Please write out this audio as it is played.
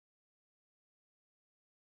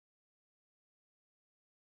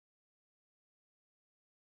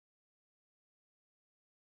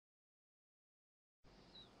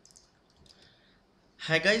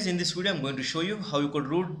Hi guys, in this video I'm going to show you how you could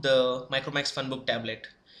root the Micromax Funbook tablet.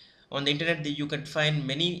 On the internet you can find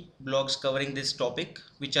many blogs covering this topic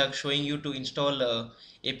which are showing you to install a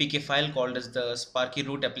APK file called as the Sparky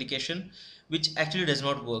root application, which actually does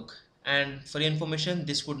not work. And for your information,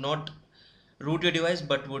 this would not root your device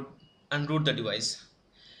but would unroot the device.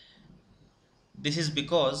 This is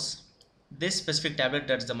because this specific tablet,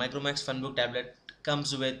 that's the Micromax Funbook tablet,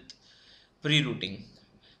 comes with pre-rooting,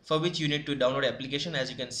 for which you need to download application. As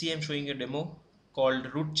you can see, I'm showing you a demo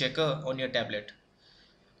called root checker on your tablet.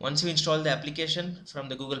 Once you install the application from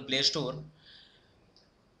the Google Play Store,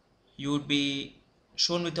 you would be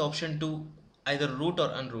shown with the option to either root or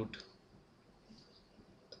unroot.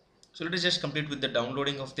 So let us just complete with the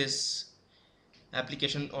downloading of this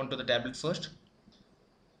application onto the tablet first.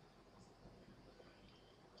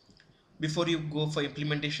 Before you go for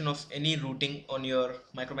implementation of any rooting on your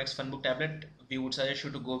Micromax Funbook tablet, we would suggest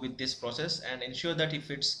you to go with this process and ensure that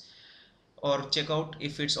if it's, or check out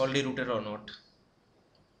if it's already rooted or not.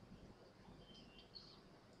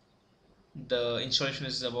 The installation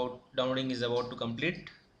is about, downloading is about to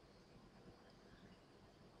complete.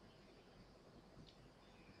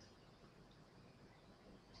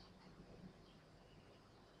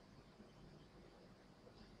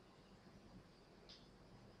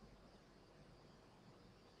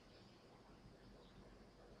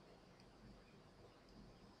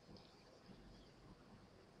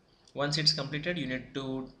 Once it's completed, you need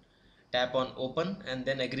to tap on open and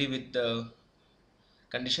then agree with the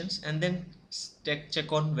conditions, and then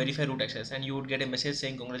check on verify root access, and you would get a message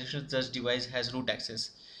saying congratulations, this device has root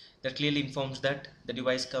access. That clearly informs that the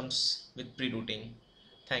device comes with pre-rooting.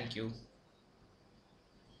 Thank you.